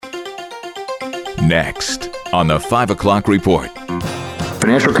Next on the 5 o'clock report.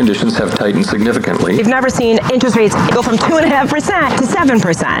 Financial conditions have tightened significantly. We've never seen interest rates go from 2.5% to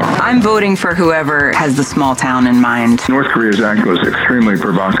 7%. I'm voting for whoever has the small town in mind. North Korea's act was extremely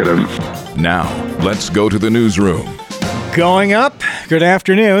provocative. Now, let's go to the newsroom. Going up. Good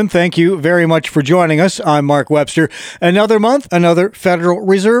afternoon. Thank you very much for joining us. I'm Mark Webster. Another month, another Federal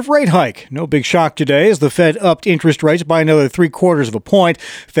Reserve rate hike. No big shock today as the Fed upped interest rates by another 0.75 of a point.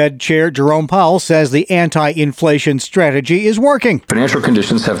 Fed Chair Jerome Powell says the anti-inflation strategy is working. Financial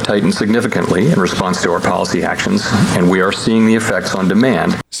conditions have tightened significantly in response to our policy actions, and we are seeing the effects on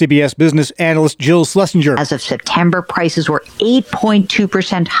demand. CBS business analyst Jill Schlesinger. As of September, prices were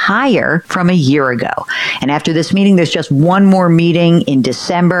 8.2% higher from a year ago. And after this meeting, there's just one more meeting in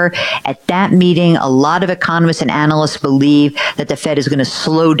December. At that meeting, a lot of economists and analysts believe that the Fed is going to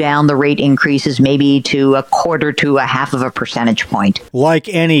slow down the rate increases maybe to 1/4 to 1/2 of a percentage point. Like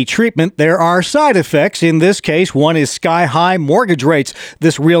any treatment, there are side effects. In this case, one is sky-high mortgage rates.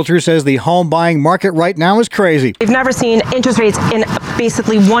 This realtor says the home buying market right now is crazy. We've never seen interest rates in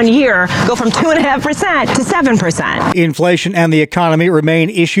basically 1 year go from 2.5% to 7%. Inflation and the economy remain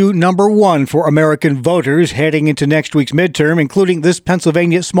issue number one for American voters heading into next week's midterm, including this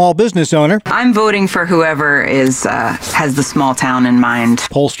Pennsylvania small business owner. I'm voting for whoever has the small town in mind.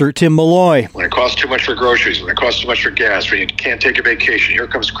 Pollster Tim Malloy. When it costs too much for groceries, when it costs too much for gas, when you can't take a vacation, here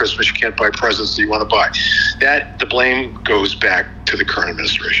comes Christmas, you can't buy presents that you want to buy. The blame goes back to the current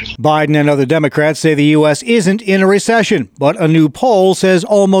administration. Biden and other Democrats say the U.S. isn't in a recession, but a new poll says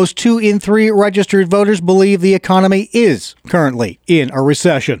almost 2 in 3 registered voters believe the economy is currently in a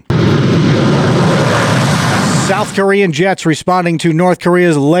recession. South Korean jets responding to North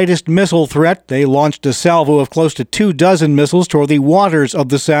Korea's latest missile threat. They launched a salvo of close to 24 missiles toward the waters of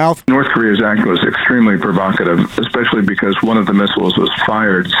the South. North Korea's act was extremely provocative, especially because one of the missiles was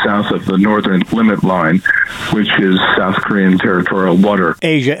fired south of the northern limit line, which is South Korean territorial water.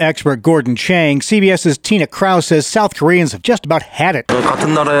 Asia expert Gordon Chang, CBS's Tina Krause says South Koreans have just about had it.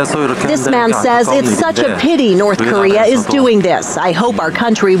 This man says it's such a pity North Korea is doing this. I hope our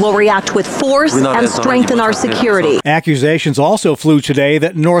country will react with force and strengthen our security. Accusations also flew today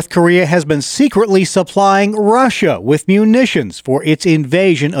that North Korea has been secretly supplying Russia with munitions for its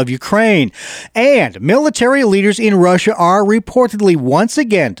invasion of Ukraine. And military leaders in Russia are reportedly once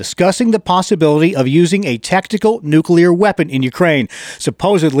again discussing the possibility of using a tactical nuclear weapon in Ukraine.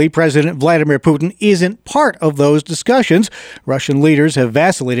 Supposedly, President Vladimir Putin isn't part of those discussions. Russian leaders have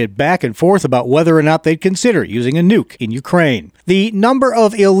vacillated back and forth about whether or not they'd consider using a nuke in Ukraine. The number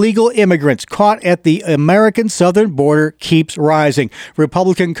of illegal immigrants caught at the American southern border keeps rising.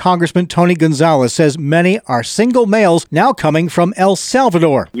 Republican Congressman Tony Gonzalez says many are single males now coming from El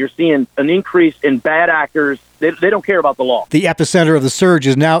Salvador. You're seeing an increase in bad actors. They don't care about the law. The epicenter of the surge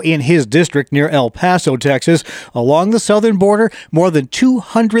is now in his district near El Paso, Texas. Along the southern border, more than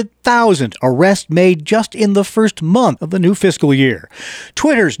 200,000 arrests made just in the first month of the new fiscal year.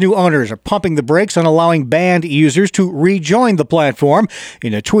 Twitter's new owners are pumping the brakes on allowing banned users to rejoin the platform.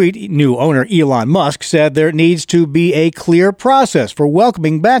 In a tweet, new owner Elon Musk said there needs to be a clear process for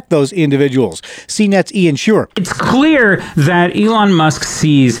welcoming back those individuals. CNET's Ian Shure. It's clear that Elon Musk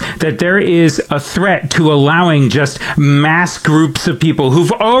sees that there is a threat to allowing just mass groups of people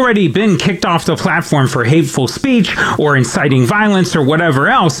who've already been kicked off the platform for hateful speech or inciting violence or whatever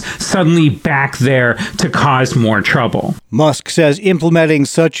else suddenly back there to cause more trouble. Musk says implementing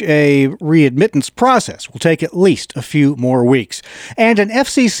such a readmittance process will take at least a few more weeks. And an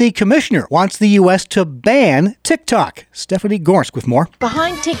FCC commissioner wants the U.S. to ban TikTok. Stephanie Gorsk with more.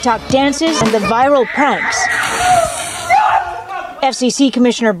 Behind TikTok dances and the viral pranks, FCC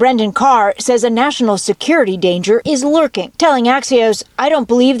Commissioner Brendan Carr says a national security danger is lurking, telling Axios, "I don't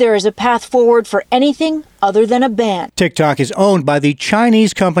believe there is a path forward for anything other than a ban." TikTok is owned by the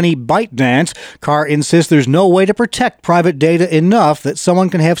Chinese company ByteDance. Carr insists there's no way to protect private data enough that someone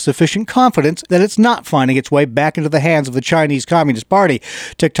can have sufficient confidence that it's not finding its way back into the hands of the Chinese Communist Party.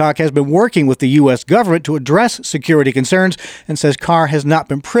 TikTok has been working with the U.S. government to address security concerns and says Carr has not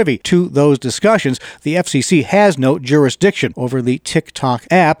been privy to those discussions. The FCC has no jurisdiction over the TikTok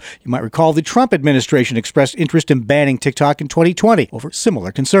app. You might recall the Trump administration expressed interest in banning TikTok in 2020 over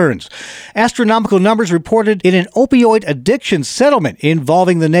similar concerns. Astronomical numbers report reported in an opioid addiction settlement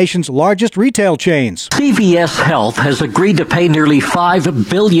involving the nation's largest retail chains. CVS Health has agreed to pay nearly $5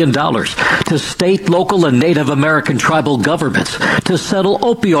 billion to state, local, and Native American tribal governments to settle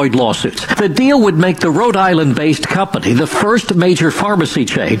opioid lawsuits. The deal would make the Rhode Island-based company the first major pharmacy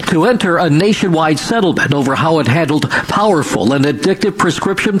chain to enter a nationwide settlement over how it handled powerful and addictive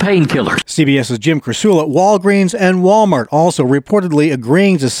prescription painkillers. CBS's Jim Krasula at Walgreens and Walmart also reportedly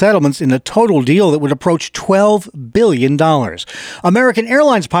agreeing to settlements in a total deal that would approach $12 billion. American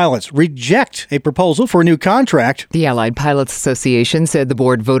Airlines pilots reject a proposal for a new contract. The Allied Pilots Association said the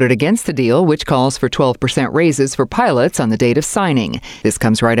board voted against the deal, which calls for 12% raises for pilots on the date of signing. This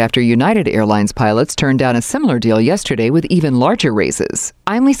comes right after United Airlines pilots turned down a similar deal yesterday with even larger raises.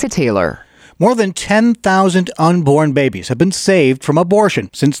 I'm Lisa Taylor. More than 10,000 unborn babies have been saved from abortion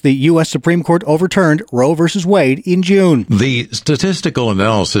since the U.S. Supreme Court overturned Roe v. Wade in June. The statistical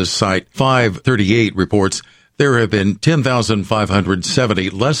analysis site 538 reports there have been 10,570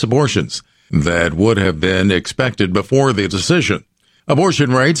 less abortions that would have been expected before the decision.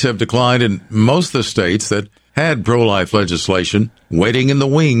 Abortion rates have declined in most of the states that had pro-life legislation waiting in the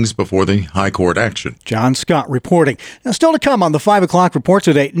wings before the high court action. John Scott reporting. Now, still to come on the 5 o'clock report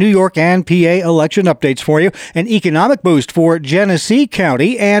today, New York and PA election updates for you, an economic boost for Genesee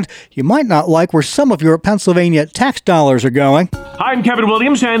County, and you might not like where some of your Pennsylvania tax dollars are going. I'm Kevin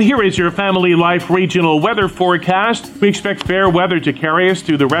Williams, and here is your Family Life regional weather forecast. We expect fair weather to carry us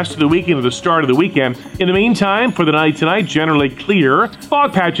through the rest of the week into the start of the weekend. In the meantime, for the night tonight, generally clear.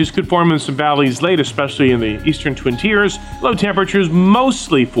 Fog patches could form in some valleys late, especially in the eastern Twin Tiers. Low temperatures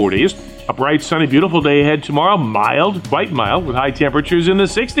mostly 40s. A bright, sunny, beautiful day ahead tomorrow. Mild, quite mild, with high temperatures in the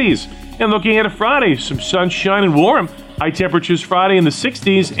 60s. And looking at a Friday, some sunshine and warm. High temperatures Friday in the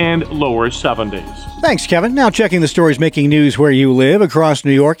 60s and lower 70s. Thanks, Kevin. Now checking the stories making news where you live across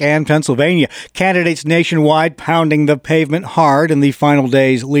New York and Pennsylvania. Candidates nationwide pounding the pavement hard in the final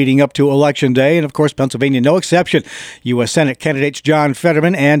days leading up to Election Day. And, of course, Pennsylvania no exception. U.S. Senate candidates John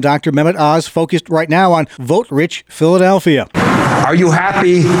Fetterman and Dr. Mehmet Oz focused right now on vote-rich Philadelphia. Are you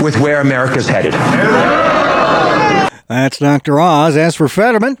happy with where America's headed? That's Dr. Oz. As for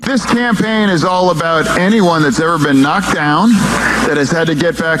Fetterman, this campaign is all about anyone that's ever been knocked down, that has had to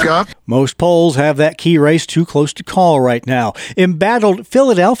get back up. Most polls have that key race too close to call right now. Embattled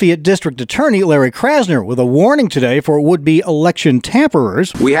Philadelphia District Attorney Larry Krasner with a warning today for would-be election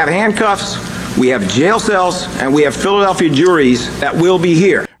tamperers. We have handcuffs, we have jail cells, and we have Philadelphia juries that will be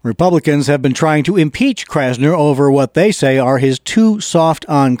here. Republicans have been trying to impeach Krasner over what they say are his too soft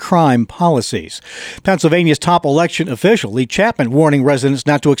on crime policies. Pennsylvania's top election official, Lee Chapman, warning residents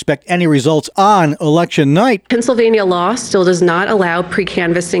not to expect any results on election night. Pennsylvania law still does not allow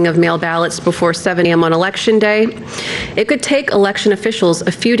pre-canvassing of mail ballots before 7 a.m. on Election Day. It could take election officials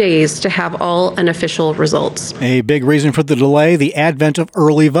a few days to have all unofficial results. A big reason for the delay, the advent of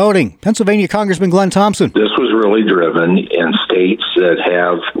early voting. Pennsylvania Congressman Glenn Thompson. This was really driven in states that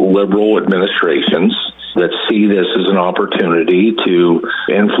have liberal administrations that see this as an opportunity to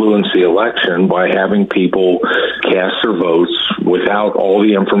influence the election by having people cast their votes without all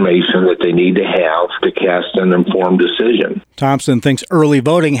the information that they need to have to cast an informed decision. Thompson thinks early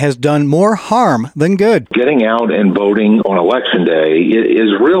voting has done more harm than good. Getting out and voting on Election Day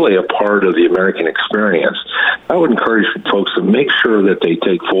is really a part of the American experience. I would encourage folks to make sure that they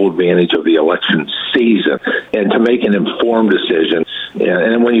take full advantage of the election season and to make an informed decision.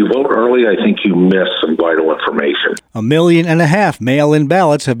 And when you vote early, I think you miss some vital information. 1.5 million mail-in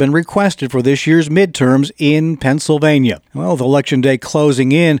ballots have been requested for this year's midterms in Pennsylvania. Well, with Election Day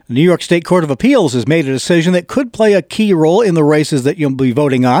closing in, the New York State Court of Appeals has made a decision that could play a key role in the races that you'll be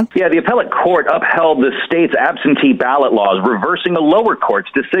voting on. Yeah, the appellate court upheld the state's absentee ballot laws, reversing the lower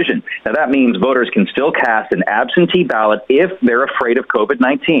court's decision. Now, that means voters can still cast an absentee ballot if they're afraid of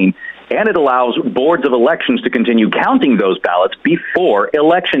COVID-19. And it allows boards of elections to continue counting those ballots before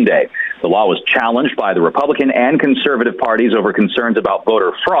Election Day. The law was challenged by the Republican and conservative parties over concerns about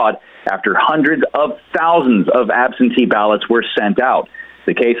voter fraud after hundreds of thousands of absentee ballots were sent out.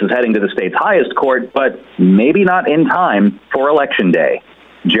 The case is heading to the state's highest court, but maybe not in time for Election Day.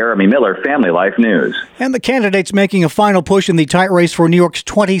 Jeremy Miller, Family Life News. And the candidates making a final push in the tight race for New York's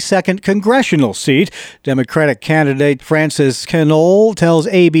 22nd congressional seat. Democratic candidate Francis Knoll tells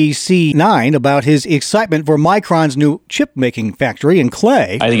ABC 9 about his excitement for Micron's new chip-making factory in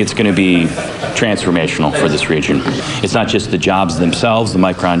Clay. I think it's going to be transformational for this region. It's not just the jobs themselves, the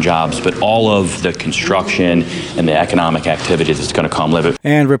Micron jobs, but all of the construction and the economic activity that's going to come with it.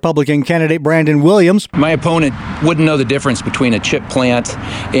 And Republican candidate Brandon Williams. My opponent wouldn't know the difference between a chip plant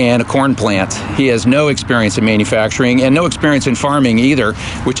in a corn plant. He has no experience in manufacturing and no experience in farming either,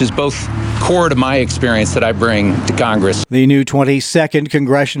 which is both core to my experience that I bring to Congress. The new 22nd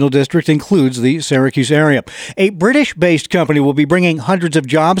congressional district includes the Syracuse area. A British-based company will be bringing hundreds of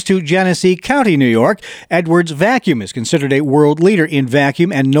jobs to Genesee County, New York. Edwards Vacuum is considered a world leader in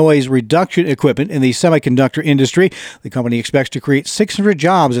vacuum and noise reduction equipment in the semiconductor industry. The company expects to create 600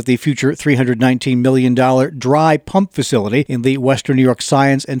 jobs at the future $319 million dry pump facility in the Western New York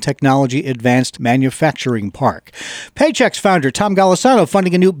Science and Technology Advanced Manufacturing Park. Paychex founder Tom Golisano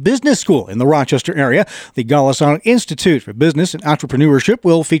funding a new business school in the Rochester area. The Golisano Institute for Business and Entrepreneurship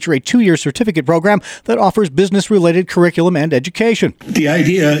will feature a 2-year certificate program that offers business-related curriculum and education. The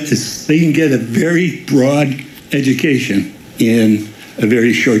idea is they can get a very broad education in a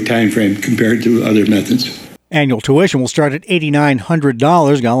very short time frame compared to other methods. Annual tuition will start at $8,900.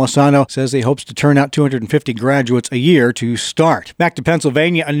 Golisano says he hopes to turn out 250 graduates a year to start. Back to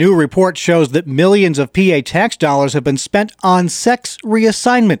Pennsylvania, a new report shows that millions of PA tax dollars have been spent on sex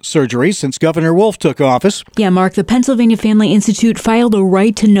reassignment surgeries since Governor Wolf took office. Yeah, Mark, the Pennsylvania Family Institute filed a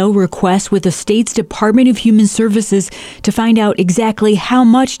right-to-know request with the state's Department of Human Services to find out exactly how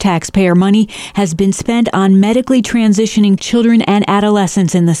much taxpayer money has been spent on medically transitioning children and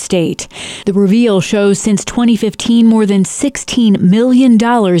adolescents in the state. The reveal shows since 2015, more than $16 million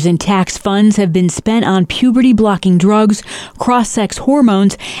in tax funds have been spent on puberty-blocking drugs, cross-sex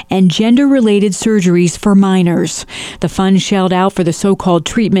hormones, and gender-related surgeries for minors. The funds shelled out for the so-called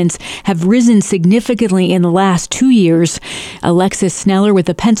treatments have risen significantly in the last 2 years. Alexis Sneller with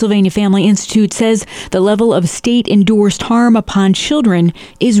the Pennsylvania Family Institute says the level of state-endorsed harm upon children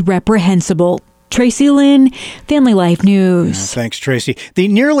is reprehensible. Tracy Lynn, Family Life News. Thanks, Tracy. The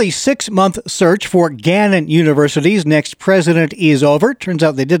nearly 6-month search for Gannon University's next president is over. Turns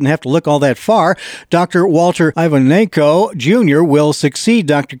out they didn't have to look all that far. Dr. Walter Ivanenko Jr. will succeed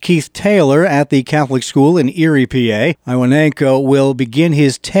Dr. Keith Taylor at the Catholic school in Erie, PA. Ivanenko will begin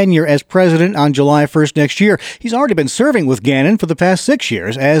his tenure as president on July 1st next year. He's already been serving with Gannon for the past 6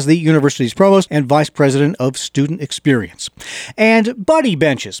 years as the university's provost and vice president of student experience. And buddy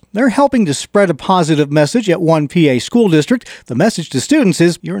benches. They're helping to spread a positive message at one PA school district. The message to students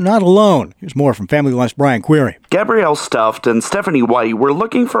is you're not alone. Here's more from Family Life's Brian Query. Gabrielle Stuft and Stephanie White were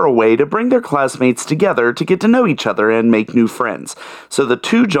looking for a way to bring their classmates together to get to know each other and make new friends. So the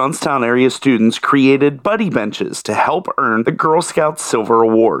two Johnstown area students created buddy benches to help earn the Girl Scouts Silver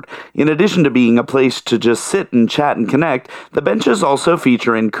Award. In addition to being a place to just sit and chat and connect, the benches also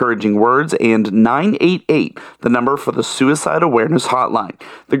feature encouraging words and 988, the number for the Suicide Awareness Hotline.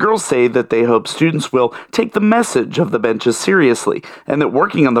 The girls say that they hope students will take the message of the benches seriously, and that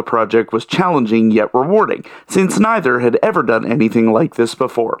working on the project was challenging yet rewarding, since neither had ever done anything like this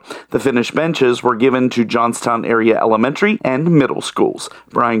before. The finished benches were given to Johnstown area elementary and middle schools.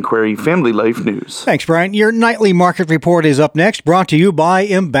 Brian Query, Family Life News. Thanks, Brian. Your nightly market report is up next, brought to you by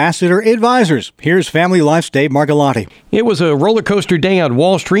Ambassador Advisors. Here's Family Life's Dave Margolotti. It was a roller coaster day on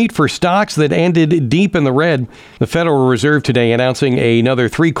Wall Street for stocks that ended deep in the red. The Federal Reserve today announcing another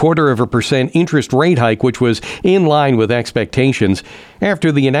 0.75% interest rate hike, which was in line with expectations.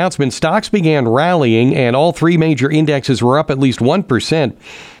 After the announcement, stocks began rallying and all three major indexes were up at least 1%.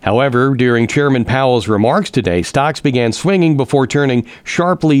 However, during Chairman Powell's remarks today, stocks began swinging before turning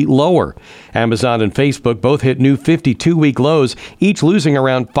sharply lower. Amazon and Facebook both hit new 52-week lows, each losing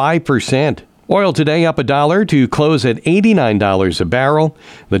around 5%. Oil today up $1 to close at $89 a barrel.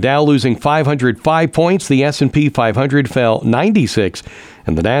 The Dow losing 505 points. The S&P 500 fell 96,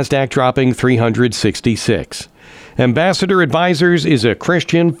 and the Nasdaq dropping 366. Ambassador Advisors is a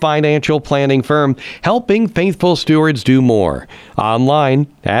Christian financial planning firm helping faithful stewards do more. Online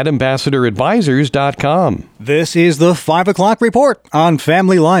at ambassadoradvisors.com. This is the 5 o'clock report on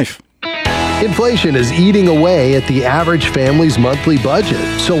Family Life. Inflation is eating away at the average family's monthly budget.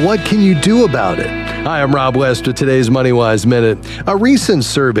 So what can you do about it? Hi, I'm Rob West with today's MoneyWise Minute. A recent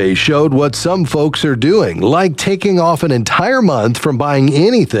survey showed what some folks are doing, like taking off an entire month from buying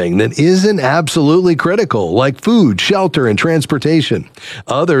anything that isn't absolutely critical, like food, shelter, and transportation.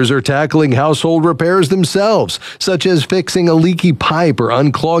 Others are tackling household repairs themselves, such as fixing a leaky pipe or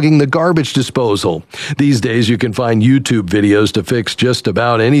unclogging the garbage disposal. These days, you can find YouTube videos to fix just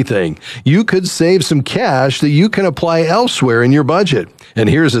about anything. You could save some cash that you can apply elsewhere in your budget. And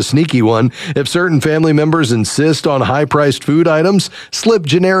here's a sneaky one. If certain family members insist on high-priced food items, slip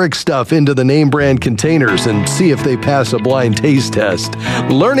generic stuff into the name brand containers and see if they pass a blind taste test.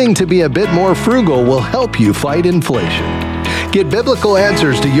 Learning to be a bit more frugal will help you fight inflation. Get biblical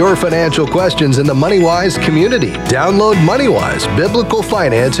answers to your financial questions in the MoneyWise community. Download MoneyWise Biblical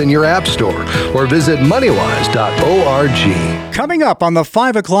Finance in your app store or visit moneywise.org. Coming up on the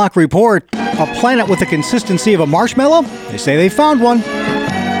 5 o'clock report, a planet with the consistency of a marshmallow? They say they found one.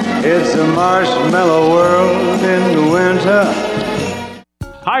 It's a marshmallow world in the winter.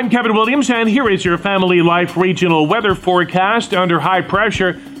 Hi, I'm Kevin Williams, and here is your Family Life regional weather forecast. Under high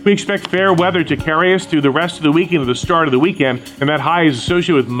pressure, we expect fair weather to carry us through the rest of the week into the start of the weekend, and that high is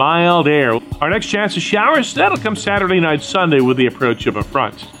associated with mild air. Our next chance of showers, that'll come Saturday night, Sunday with the approach of a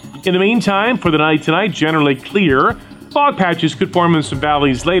front. In the meantime, for the night tonight, generally clear. Fog patches could form in some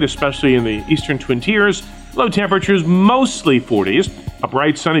valleys late, especially in the eastern Twin Tiers. Low temperatures mostly 40s. A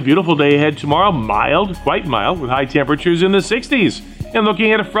bright, sunny, beautiful day ahead tomorrow. Mild, quite mild, with high temperatures in the 60s. And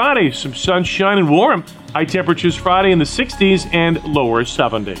looking at a Friday, some sunshine and warm. High temperatures Friday in the 60s and lower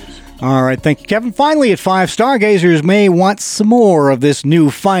 70s. All right, thank you, Kevin. Finally, at 5, stargazers may want some more of this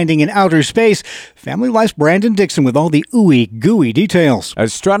new finding in outer space. Family Life's Brandon Dixon with all the ooey gooey details.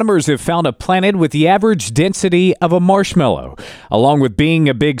 Astronomers have found a planet with the average density of a marshmallow. Along with being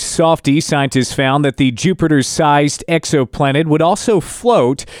a big softie, scientists found that the Jupiter-sized exoplanet would also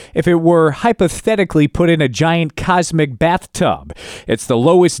float if it were hypothetically put in a giant cosmic bathtub. It's the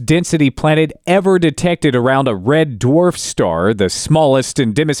lowest density planet ever detected around a red dwarf star, the smallest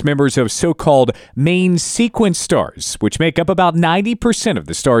and dimmest members of so-called main sequence stars, which make up about 90% of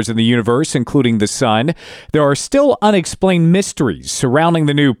the stars in the universe, including the Sun. There are still unexplained mysteries surrounding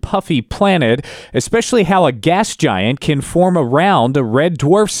the new puffy planet, especially how a gas giant can form around a red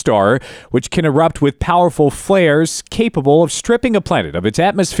dwarf star, which can erupt with powerful flares capable of stripping a planet of its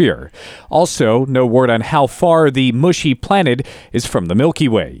atmosphere. Also, no word on how far the mushy planet is from the Milky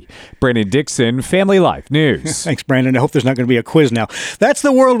Way. Brandon Dixon, Family Life News. Thanks, Brandon. I hope there's not going to be a quiz now. That's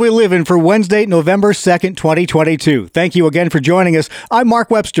the world we live in for Wednesday, November 2nd, 2022. Thank you again for joining us. I'm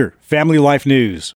Mark Webster, Family Life News.